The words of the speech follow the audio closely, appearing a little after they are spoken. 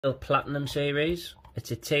Platinum series. It's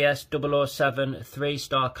a ts007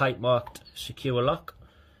 3-star kite marked secure lock.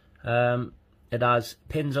 It has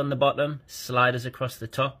pins on the bottom, sliders across the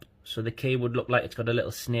top, so the key would look like it's got a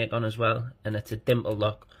little snake on as well, and it's a dimple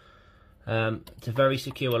lock. It's a very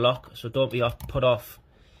secure lock, so don't be put off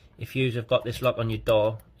if you have got this lock on your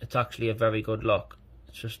door. It's actually a very good lock.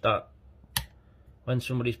 It's just that when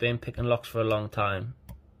somebody's been picking locks for a long time,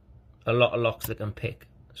 a lot of locks they can pick.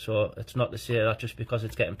 So it's not to say that just because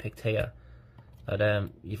it's getting picked here that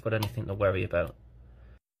you've got anything to worry about.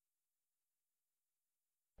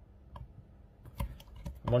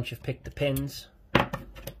 Once you've picked the pins,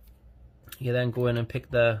 you then go in and pick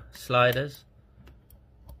the sliders,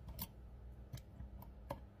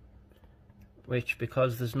 which,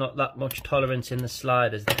 because there's not that much tolerance in the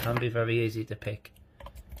sliders, they can be very easy to pick.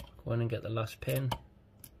 Go in and get the last pin.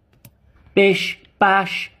 Bish,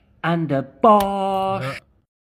 bash, and a bosh. Yeah.